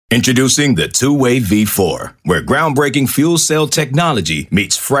Introducing the Two-Way V4, where groundbreaking fuel cell technology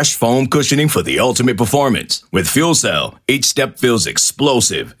meets fresh foam cushioning for the ultimate performance. With Fuel Cell, each step feels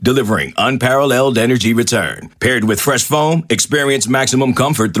explosive, delivering unparalleled energy return. Paired with fresh foam, experience maximum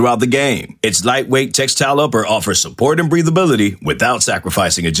comfort throughout the game. Its lightweight textile upper offers support and breathability without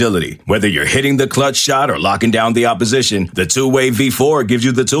sacrificing agility. Whether you're hitting the clutch shot or locking down the opposition, the Two-Way V4 gives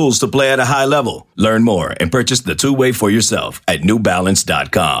you the tools to play at a high level. Learn more and purchase the Two-Way for yourself at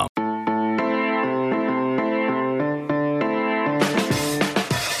newbalance.com.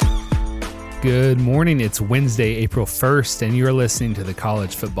 Good morning. It's Wednesday, April 1st, and you're listening to the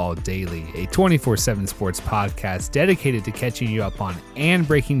College Football Daily, a 24/7 sports podcast dedicated to catching you up on and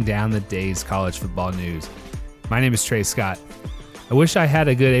breaking down the day's college football news. My name is Trey Scott. I wish I had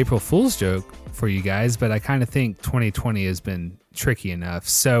a good April Fool's joke for you guys, but I kind of think 2020 has been tricky enough.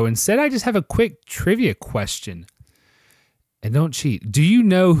 So instead, I just have a quick trivia question. And don't cheat. Do you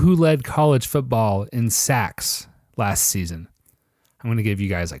know who led college football in sacks last season? I'm going to give you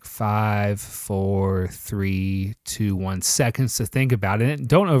guys like 5, 4, 3, 2, 1 seconds to think about it.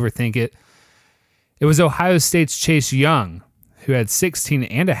 Don't overthink it. It was Ohio State's Chase Young, who had 16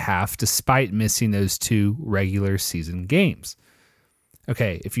 and a half despite missing those 2 regular season games.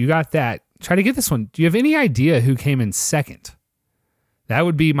 Okay, if you got that, try to get this one. Do you have any idea who came in second? That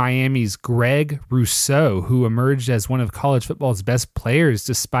would be Miami's Greg Rousseau, who emerged as one of college football's best players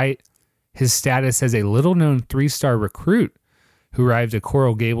despite his status as a little-known 3-star recruit who arrived at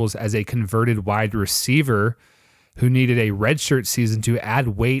Coral Gables as a converted wide receiver who needed a redshirt season to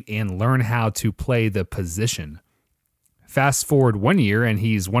add weight and learn how to play the position. Fast forward 1 year, and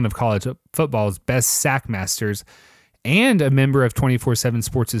he's one of college football's best sack masters and a member of 24/7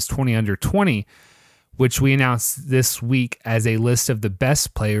 Sports' 20 Under 20, which we announced this week as a list of the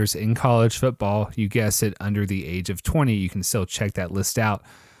best players in college football. You guess it, under the age of 20. You can still check that list out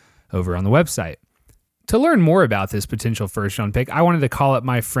over on the website. To learn more about this potential first-round pick, I wanted to call up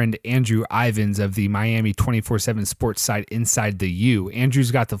my friend Andrew Ivins of the Miami 24/7 sports site Inside the U.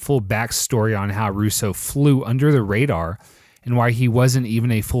 Andrew's got the full backstory on how Rousseau flew under the radar and why he wasn't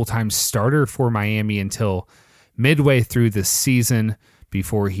even a full-time starter for Miami until midway through the season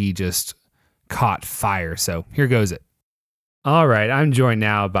before he just caught fire. So here goes it. All right, I'm joined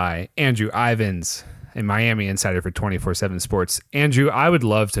now by Andrew Ivins, a Miami insider for 24/7 Sports. Andrew, I would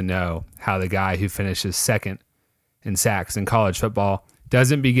love to know how the guy who finishes second in sacks in college football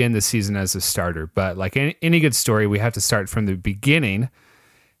doesn't begin the season as a starter. But like any good story, we have to start from the beginning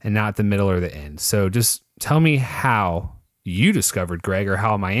and not the middle or the end. So just tell me how you discovered Greg, or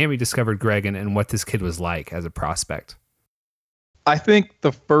how Miami discovered Greg, and what this kid was like as a prospect. I think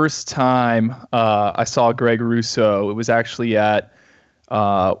the first time I saw Greg Rousseau, it was actually at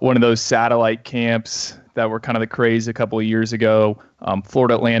one of those satellite camps that were kind of the craze a couple of years ago.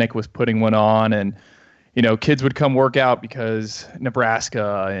 Florida Atlantic was putting one on, and kids would come work out because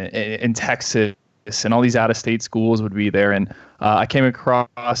Nebraska and Texas and all these out-of-state schools would be there. And I came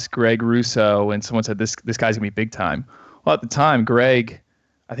across Greg Rousseau, and someone said, this guy's gonna be big time. Well, at the time, Greg,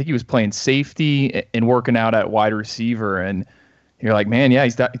 I think he was playing safety and working out at wide receiver, and you're like, man, yeah,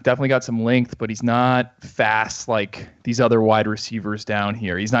 he's definitely got some length, but he's not fast like these other wide receivers down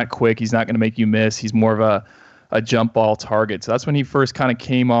here. He's not quick. He's not going to make you miss. He's more of a jump ball target. So that's when he first kind of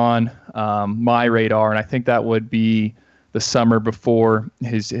came on my radar, and I think that would be the summer before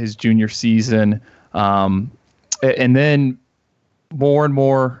his junior season. And then more and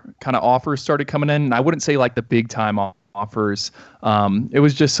more kind of offers started coming in, and I wouldn't say like the big-time offers. It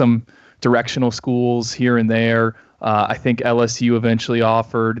was just some directional schools here and there. I think LSU eventually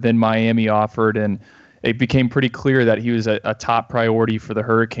offered, then Miami offered, and it became pretty clear that he was a top priority for the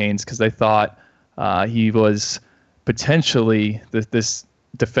Hurricanes because they thought he was potentially this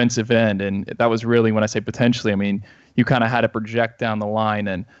defensive end. And that was really, when I say potentially, I mean, you kind of had to project down the line,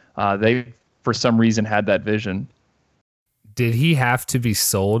 and they, for some reason, had that vision. Did he have to be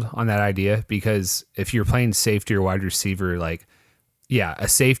sold on that idea? Because if you're playing safety or wide receiver, like, yeah, a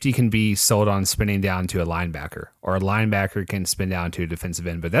safety can be sold on spinning down to a linebacker, or a linebacker can spin down to a defensive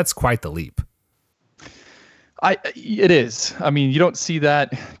end, but that's quite the leap. It is. I mean, you don't see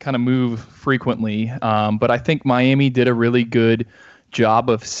that kind of move frequently, but I think Miami did a really good job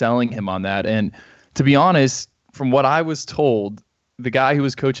of selling him on that. And to be honest, from what I was told, the guy who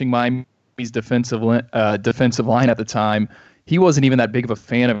was coaching Miami's defensive line at the time, he wasn't even that big of a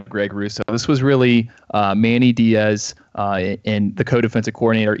fan of Greg Rousseau. This was really Manny Diaz and the co-defensive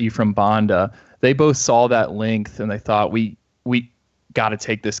coordinator, Ephraim Banda. They both saw that length, and they thought, we got to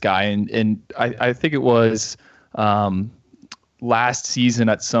take this guy. And I think it was last season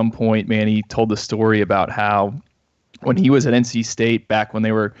at some point, Manny told the story about how when he was at NC State, back when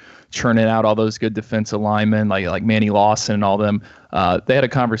they were churning out all those good defensive linemen like Manny Lawson and all them, they had a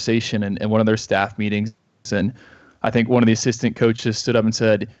conversation in one of their staff meetings, and I think one of the assistant coaches stood up and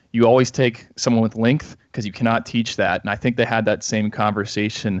said, "You always take someone with length because you cannot teach that." And I think they had that same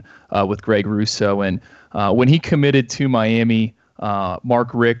conversation with Greg Rousseau. And when he committed to Miami,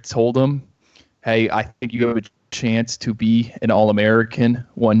 Mark Richt told him, "Hey, I think you have a chance to be an All-American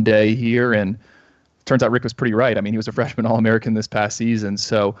one day here." And turns out Rick was pretty right. I mean, he was a freshman All-American this past season.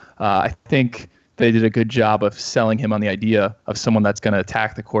 So I think they did a good job of selling him on the idea of someone that's going to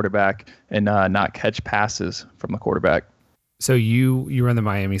attack the quarterback and not catch passes from the quarterback. So you run the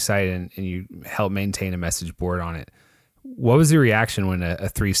Miami site and you help maintain a message board on it. What was the reaction when a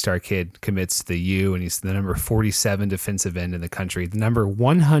 3-star kid commits to the U and he's the number 47 defensive end in the country, the number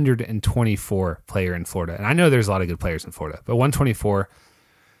 124 player in Florida? And I know there's a lot of good players in Florida, but 124,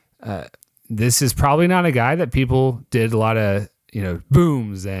 this is probably not a guy that people did a lot of,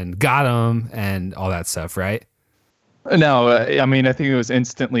 booms and got him and all that stuff, right? No, I mean, I think it was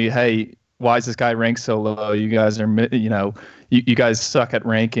instantly, "Hey, why is this guy ranked so low? You guys are, you guys suck at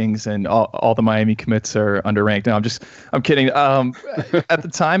rankings, and all the Miami commits are underranked." No, I'm kidding. At the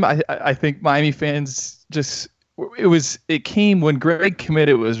time, I think Miami fans it came when Greg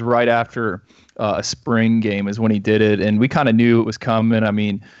committed. It was right after a spring game is when he did it, and we kind of knew it was coming. I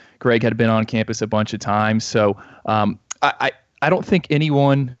mean, Greg had been on campus a bunch of times, so I don't think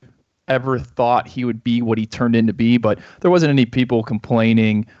anyone ever thought he would be what he turned into be, but there wasn't any people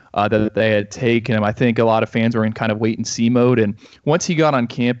complaining that they had taken him. I think a lot of fans were in kind of wait and see mode. And once he got on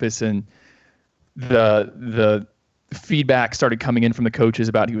campus and the feedback started coming in from the coaches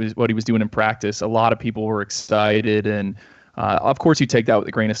about what he was doing in practice, a lot of people were excited. And of course, you take that with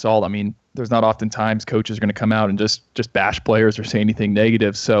a grain of salt. I mean, there's not often times coaches are going to come out and just bash players or say anything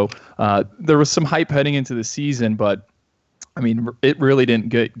negative. So there was some hype heading into the season, but I mean, it really didn't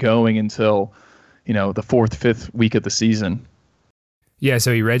get going until, the 4th, 5th week of the season. Yeah,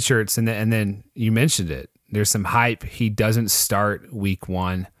 so he redshirts, and then you mentioned it. There's some hype. He doesn't start week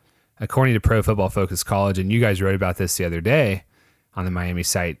 1. According to Pro Football Focus College, and you guys wrote about this the other day on the Miami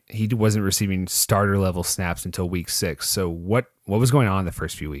site, he wasn't receiving starter-level snaps until week 6. So what was going on the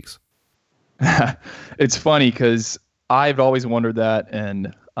first few weeks? It's funny because I've always wondered that,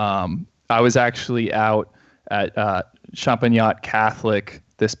 and I was actually out at Champagnat Catholic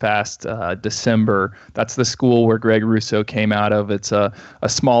this past December. That's the school where Greg Rousseau came out of. It's a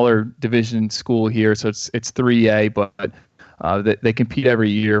smaller division school here, so it's 3A, but they compete every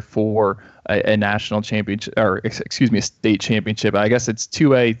year for a national championship, or a state championship. I guess it's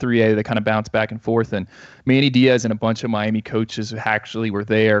 2A, 3A. They kind of bounce back and forth. And Manny Diaz and a bunch of Miami coaches actually were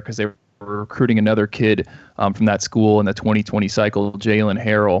there because they were recruiting another kid from that school in the 2020 cycle, Jalen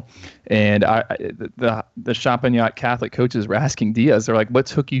Harrell. And the Champagnat Catholic coaches were asking Diaz, they're like, "What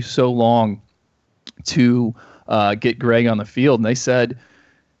took you so long to get Greg on the field?" And they said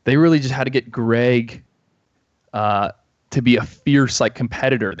they really just had to get Greg to be a fierce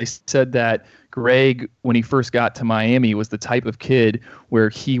competitor. They said that Greg, when he first got to Miami, was the type of kid where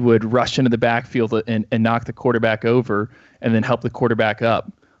he would rush into the backfield and knock the quarterback over and then help the quarterback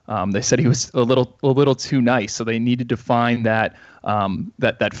up. They said he was a little too nice, so they needed to find that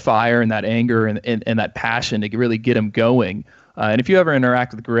fire and that anger and that passion to really get him going. And if you ever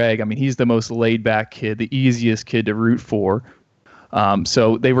interact with Greg, I mean, he's the most laid back kid, the easiest kid to root for.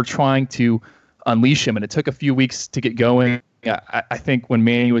 So they were trying to unleash him, and it took a few weeks to get going. I think when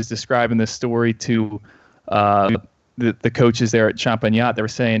Manny was describing this story to the coaches there at Champagnat, they were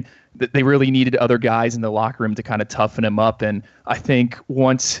saying that they really needed other guys in the locker room to kind of toughen him up. And I think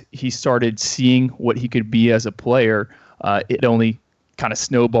once he started seeing what he could be as a player, it only kind of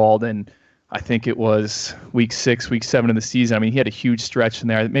snowballed. And I think it was week 6, week 7 of the season. I mean, he had a huge stretch in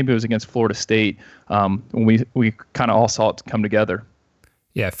there. Maybe it was against Florida State when we kind of all saw it come together.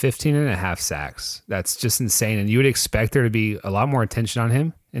 Yeah, 15.5 sacks. That's just insane. And you would expect there to be a lot more attention on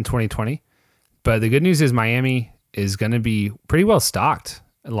him in 2020. But the good news is Miami is going to be pretty well stocked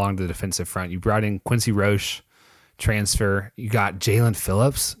along the defensive front. You brought in Quincy Roche, transfer. You got Jalen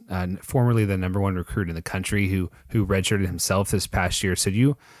Phillips, formerly the number 1 recruit in the country, who redshirted himself this past year. So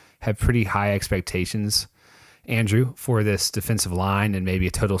you have pretty high expectations, Andrew, for this defensive line and maybe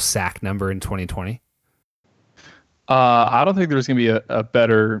a total sack number in 2020? I don't think there's going to be a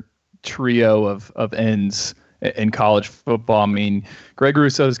better trio of ends in college football. I mean, Greg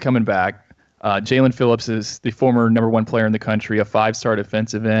Rousseau is coming back. Jalen Phillips is the former number 1 player in the country, a 5-star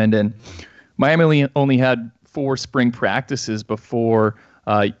defensive end. And Miami only had 4 spring practices before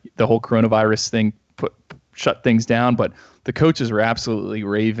the whole coronavirus thing shut things down. But the coaches were absolutely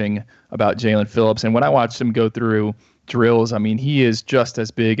raving about Jalen Phillips. And when I watched him go through drills. I mean, he is just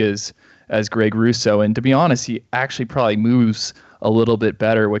as big as Greg Rousseau. And to be honest, he actually probably moves a little bit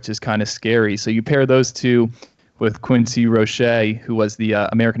better, which is kind of scary. So you pair those two with Quincy Roche, who was the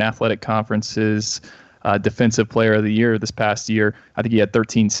American Athletic Conference's Defensive Player of the Year this past year. I think he had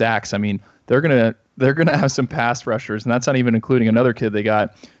 13 sacks. I mean, they're gonna have some pass rushers, and that's not even including another kid they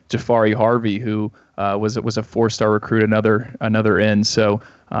got, Jafari Harvey, who was a 4-star recruit, another end. So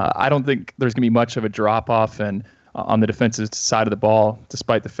I don't think there's gonna be much of a drop off and on the defensive side of the ball,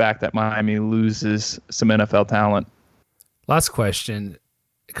 despite the fact that Miami loses some NFL talent. Last question.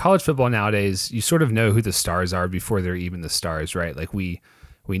 College football nowadays, you sort of know who the stars are before they're even the stars, right? Like we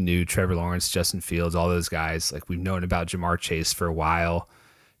knew Trevor Lawrence, Justin Fields, all those guys. Like we've known about Jamar Chase for a while,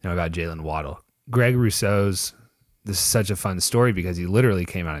 know about Jalen Waddle. Greg Rousseau's, this is such a fun story because he literally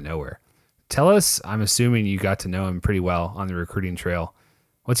came out of nowhere. Tell us, I'm assuming you got to know him pretty well on the recruiting trail.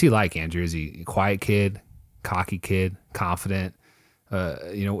 What's he like, Andrew? Is he a quiet kid, cocky kid, confident?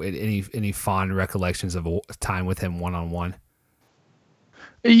 Any fond recollections of a time with him one-on-one?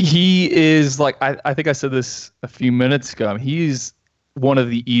 He is like, I think I said this a few minutes ago. He's one of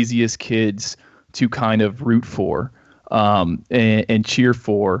the easiest kids to kind of root for and cheer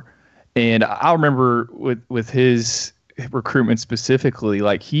for. And I remember with his recruitment specifically,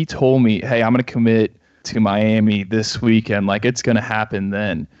 like he told me, hey, I'm going to commit to Miami this weekend. Like it's going to happen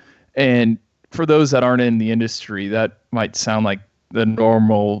then. And for those that aren't in the industry, that might sound like the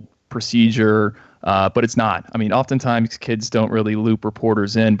normal procedure, but it's not. I mean, oftentimes kids don't really loop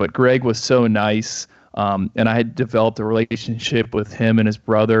reporters in, but Greg was so nice. And I had developed a relationship with him and his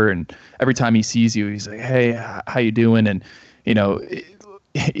brother. And every time he sees you, he's like, hey, how you doing? And,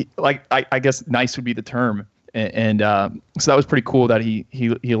 I guess nice would be the term. And so that was pretty cool that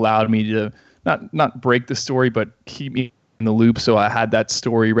he allowed me to not break the story, but keep me in the loop. So I had that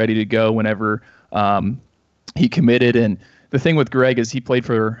story ready to go whenever he committed. And the thing with Greg is he played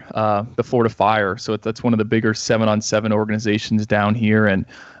for the Florida Fire. So that's one of the bigger 7-on-7 organizations down here. And,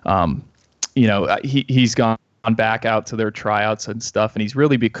 he's gone back out to their tryouts and stuff. And he's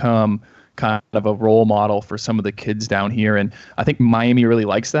really become kind of a role model for some of the kids down here. And I think Miami really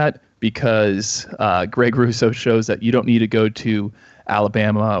likes that because Greg Rousseau shows that you don't need to go to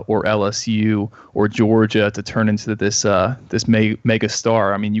Alabama or LSU or Georgia to turn into this mega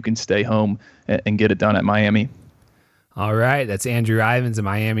star. I mean, you can stay home and get it done at Miami. All right. That's Andrew Ivins, a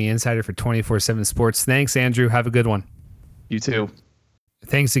Miami insider for 24/7 Sports. Thanks, Andrew. Have a good one. You too.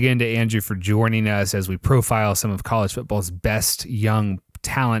 Thanks again to Andrew for joining us as we profile some of college football's best young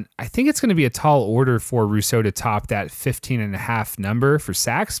talent. I think it's going to be a tall order for Rousseau to top that 15.5 number for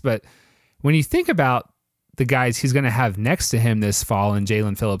sacks. But when you think about the guys he's going to have next to him this fall in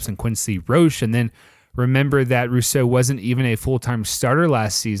Jalen Phillips and Quincy Roche, and then remember that Rousseau wasn't even a full-time starter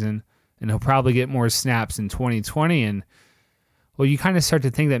last season, and he'll probably get more snaps in 2020. And well, you kind of start to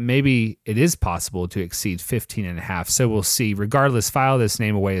think that maybe it is possible to exceed 15.5. So we'll see. Regardless, file this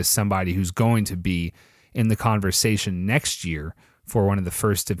name away as somebody who's going to be in the conversation next year for one of the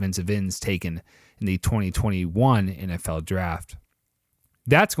first defensive ends taken in the 2021 NFL Draft.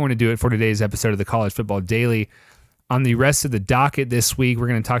 That's going to do it for today's episode of the College Football Daily. On the rest of the docket this week, we're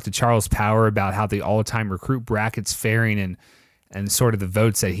going to talk to Charles Power about how the all-time recruit bracket's faring and sort of the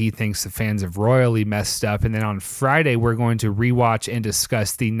votes that he thinks the fans have royally messed up. And then on Friday, we're going to rewatch and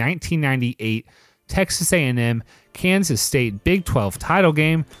discuss the 1998 Texas A&M Kansas State Big 12 title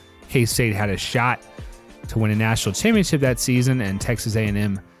game. K-State had a shot to win a national championship that season, and Texas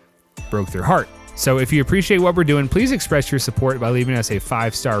A&M broke their heart. So if you appreciate what we're doing, please express your support by leaving us a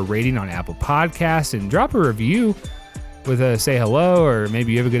 5-star rating on Apple Podcasts and drop a review with a say hello, or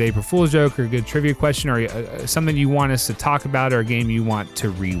maybe you have a good April Fool's joke or a good trivia question or something you want us to talk about or a game you want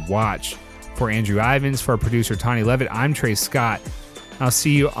to rewatch. For Andrew Ivins, for our producer Tony Levitt, I'm Trey Scott. I'll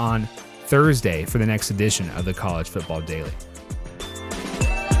see you on Thursday for the next edition of the College Football Daily.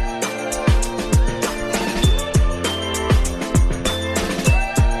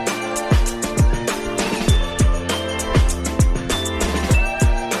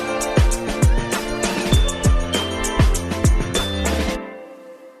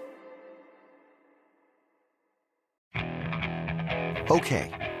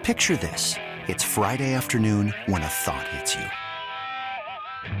 Okay, picture this. It's Friday afternoon when a thought hits you.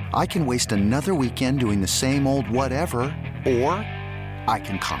 I can waste another weekend doing the same old whatever, or I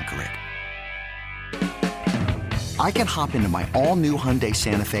can conquer it. I can hop into my all-new Hyundai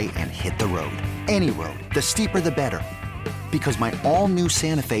Santa Fe and hit the road. Any road. The steeper, the better. Because my all-new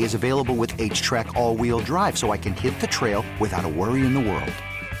Santa Fe is available with H-Track all-wheel drive, so I can hit the trail without a worry in the world.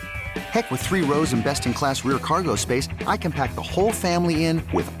 Heck, with 3 rows and best-in-class rear cargo space, I can pack the whole family in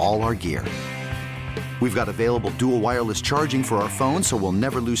with all our gear. We've got available dual wireless charging for our phones, so we'll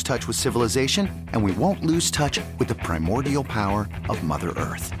never lose touch with civilization, and we won't lose touch with the primordial power of Mother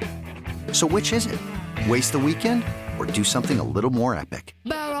Earth. So which is it? Waste the weekend or do something a little more epic?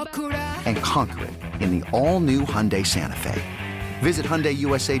 And conquer it in the all-new Hyundai Santa Fe. Visit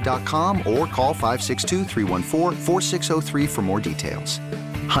HyundaiUSA.com or call 562-314-4603 for more details.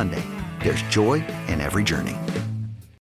 Hyundai, there's joy in every journey.